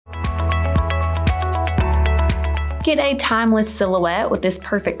Get a timeless silhouette with this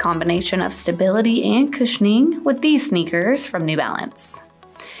perfect combination of stability and cushioning with these sneakers from New Balance.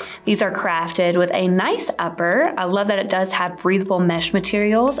 These are crafted with a nice upper. I love that it does have breathable mesh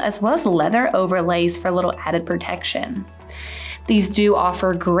materials as well as leather overlays for a little added protection. These do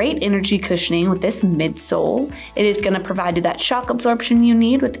offer great energy cushioning with this midsole. It is going to provide you that shock absorption you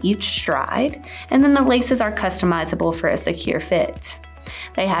need with each stride, and then the laces are customizable for a secure fit.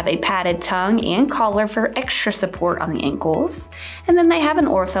 They have a padded tongue and collar for extra support on the ankles, and then they have an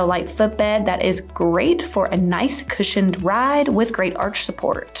Ortholite footbed that is great for a nice cushioned ride with great arch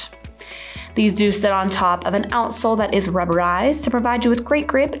support. These do sit on top of an outsole that is rubberized to provide you with great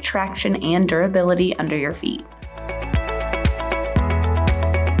grip, traction, and durability under your feet.